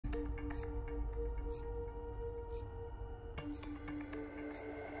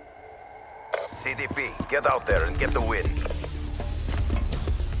CDP, get out there and get the win.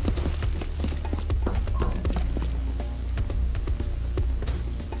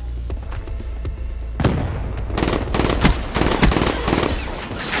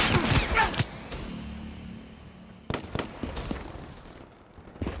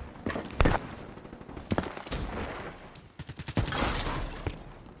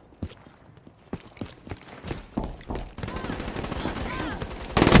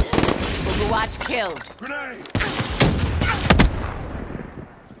 Watch kill. Grenade!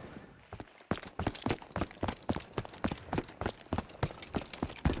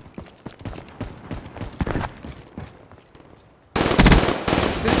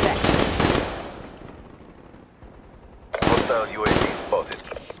 Hostile UAV spotted.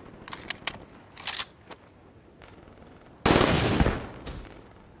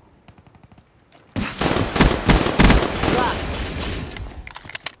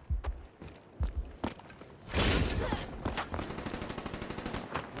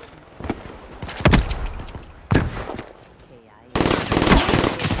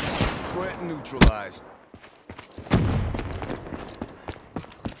 Threat neutralized.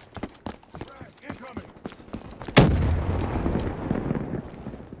 Incoming.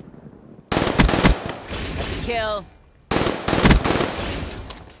 Kill.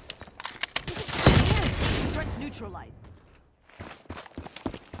 Threat neutralized.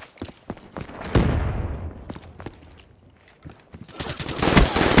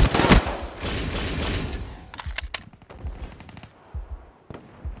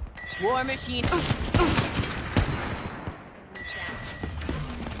 War machine.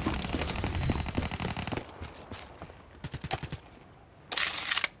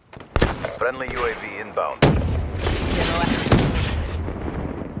 Friendly UAV inbound.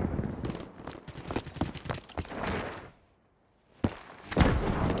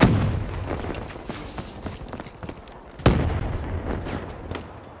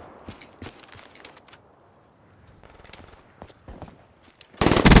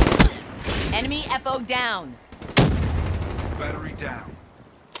 Enemy FO down. Battery down.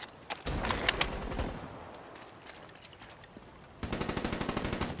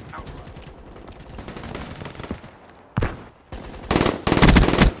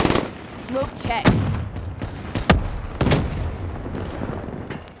 Smoke checked.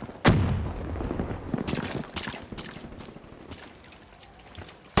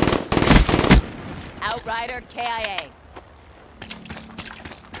 Outrider KIA.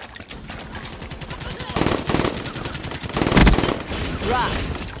 Rock.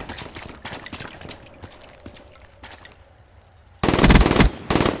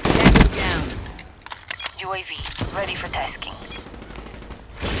 Tango down. UAV, ready for tasking.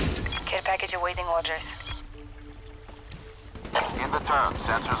 Care package awaiting orders. In the turn,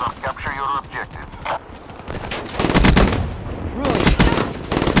 sensors on capture your objective. Ruined.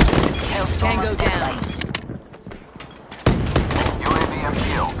 Hailstorm Tango on down. UAV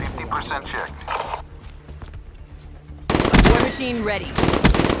MPL, 50% check. War machine ready.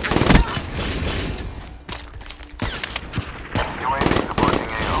 UAV departing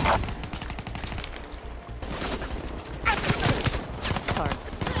AO.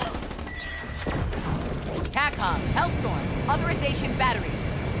 TACOM, Hellstorm, authorization battery.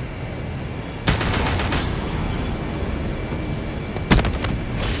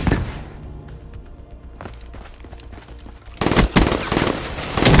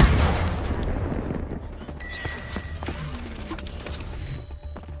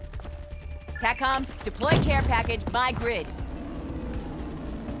 TACOM, deploy care package, my grid.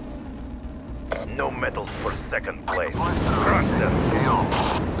 No medals for second place. Crush them. AO.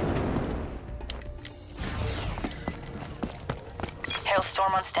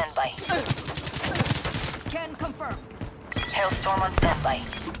 Hailstorm on standby. Can confirm. Hailstorm on standby.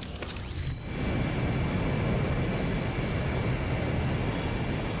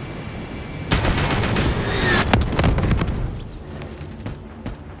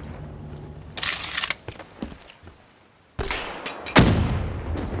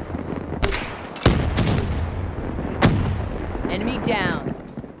 Enemy down.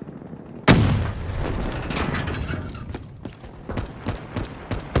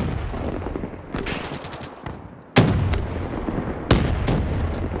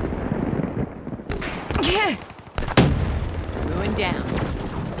 Ruin down.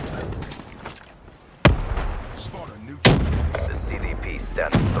 Spot a new. The CDP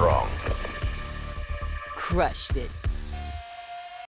stands strong. Crushed it.